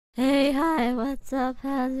hi, what's up,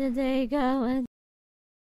 how's your day going?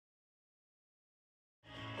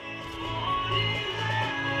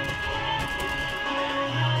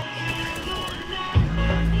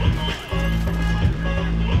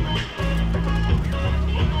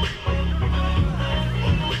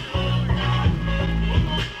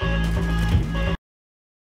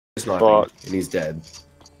 Sniping, and he's dead.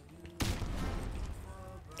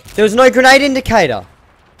 There was no grenade indicator.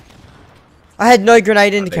 I had no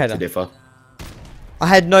grenade indicator. I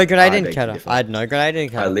had no grenade indicator. I had no grenade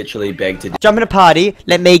indicator. I literally begged to differ. Jump in a party,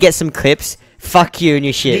 let me get some clips. Fuck you and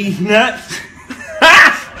your shit. These nuts.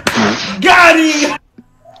 Got him!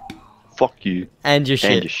 Fuck you. And your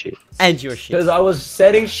shit. And your shit. And your shit. Because I was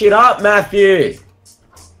setting shit up, Matthew.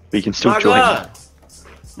 We can still join.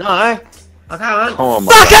 No, I can't. Come on,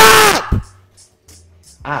 Fuck up!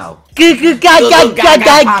 Ow. Take me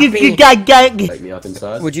up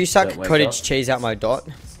inside. Would you suck Don't wake cottage up. cheese out my dot?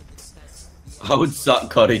 I would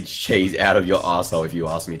suck cottage cheese out of your arsehole if you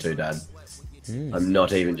asked me to, Dad. I'm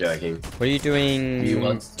not even joking. What are you doing You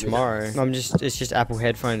want- tomorrow? It's just Apple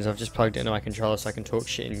headphones. I've just plugged it into my controller so I can talk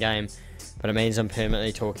shit in game. But it means I'm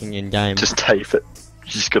permanently talking in game. Just tape it.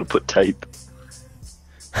 You just gotta put tape.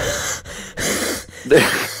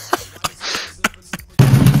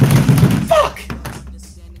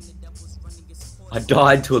 I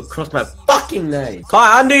died to across my fucking name.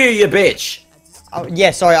 Kai, under you, you bitch. Oh,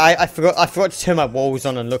 yeah, sorry, I forgot to turn my walls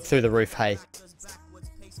on and look through the roof, hey.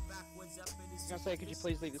 Could you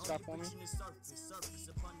please leave this stuff for me?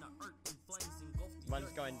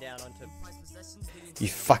 One's going down onto... You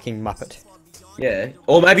fucking muppet. Yeah.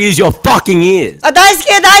 Or maybe use your fucking ears.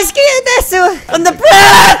 Daisuki, desu! On the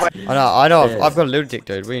breath! I know, I've got a little dick,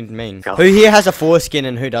 dude. What do you mean? Who here has a foreskin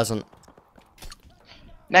and who doesn't?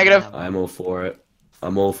 Negative. I'm all for it.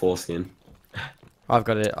 I'm all foreskin. I've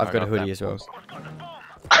got a hoodie as well.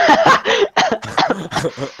 I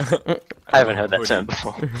haven't heard that term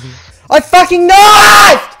before. I fucking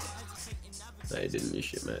knifed! No, you didn't, you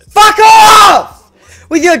shit, mate. Fuck off!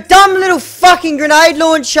 With your dumb little fucking grenade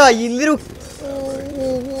launcher, you little...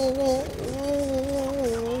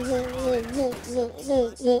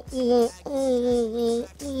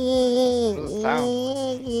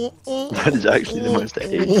 That is actually the most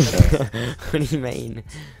epic. What do you mean?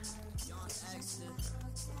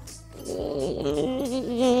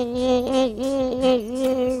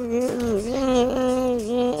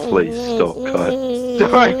 Please stop, Kai.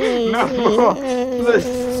 No more. Please.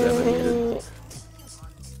 7 minutes.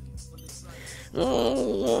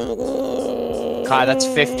 Kai, that's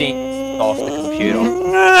 15 off the computer.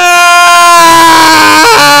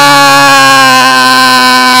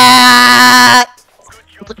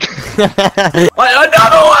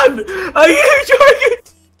 Another one! Are you joking?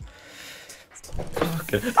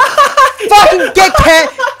 Fucking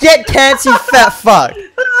get cancer, you fat fuck!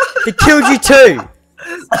 They killed you too!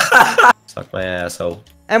 Suck my asshole.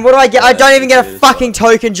 And what do I get? I don't even get a fucking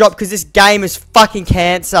token drop because this game is fucking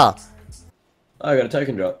cancer. I got a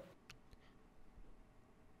token drop.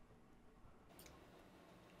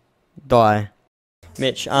 Die.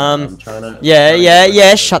 Mitch, I'm trying to...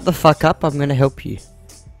 yeah, shut the fuck up, I'm gonna help you.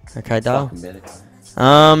 Okay, Dale.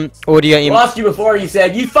 Audio I asked you before, you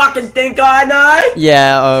said, you fucking think I know?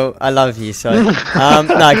 Yeah, oh, I love you, so... no,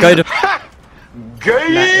 go to... That's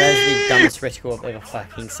the dumbest reticle I've ever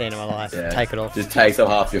fucking seen in my life. Yeah. Take it off. Just takes off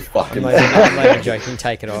half your fucking... I'm not even joking,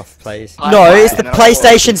 take it off, please. No, it's the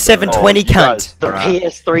PlayStation 720, cunt! The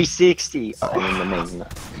PS360. Oh, I mean,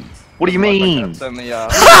 what do you mean?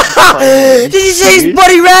 Did you see his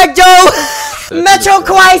body ragdoll? Metro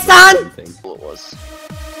Kawaii-san! What it was.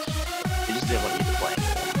 He just didn't want you to play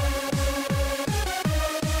anymore.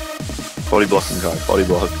 Body blocking, guy. Body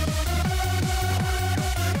block.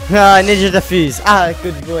 Ah, Ninja Defuse. Ah,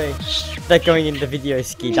 good boy. They're going into video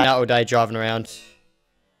ski. Day out all day driving around.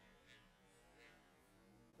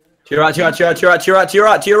 To your right, to your right, to your right, to your right, to your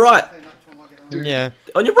right, to your right, to your right. Yeah.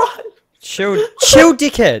 On your right. Chill,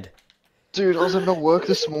 dickhead. Dude, I was at work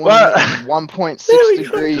this morning. What? 1.6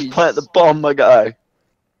 degrees. Just plant the bomb, my guy.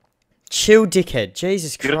 Chill, dickhead.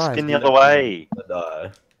 Jesus You gotta Christ. spin the other way.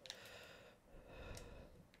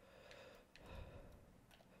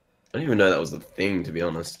 I don't even know that was the thing, to be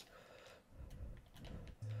honest.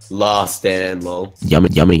 Last stand, lol. Yummy,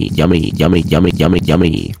 yummy, yummy, yummy, yummy, yummy,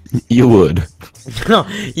 yummy. You would.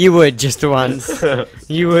 You would just once.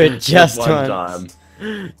 You would just one once.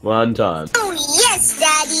 time. One time. Oh, yes,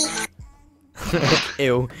 Daddy!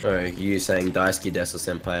 Ew. Alright, you saying Daisuki Desu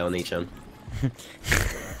Senpai on each one.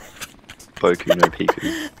 Boku no Piku.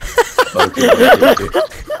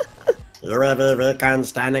 Reeve Recon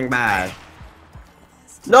standing by.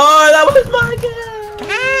 No, that was my girl!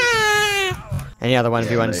 Any other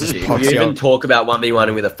 1v1s just If pox you you even up. talk about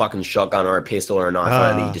 1v1 with a fucking shotgun or a pistol or a knife, or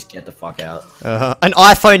anything, you just get the fuck out. An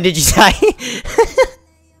iPhone, did you say?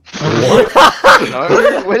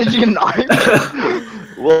 No? Where did you know?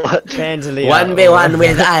 What? Tanzania. 1v1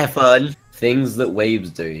 with iPhone. Things that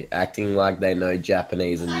weebs do, acting like they know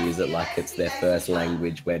Japanese and use it like it's their first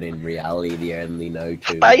language, when in reality they only know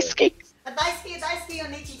two. Daisuki. Daisuki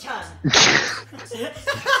Onichi-chan.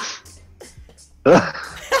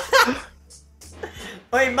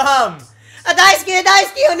 Oi, mum! Daisuki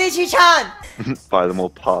Onichi-chan! Buy them all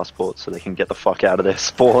passports so they can get the fuck out of their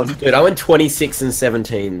spawn. Dude, I went 26 and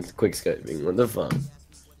 17 quickscoping. What the fuck?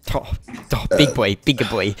 Oh, big boy, bigger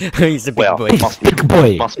boy. Who's a big Well, boy? big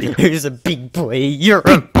boy. Must be. Who's a big boy? You're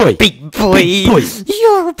a big boy.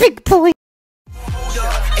 You're a big boy.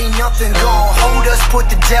 Ain't nothing gonna hold us, put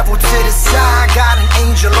the devil to the side. Got an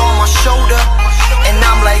angel on my shoulder, and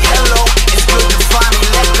I'm like, hello, it's good to finally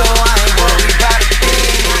let go.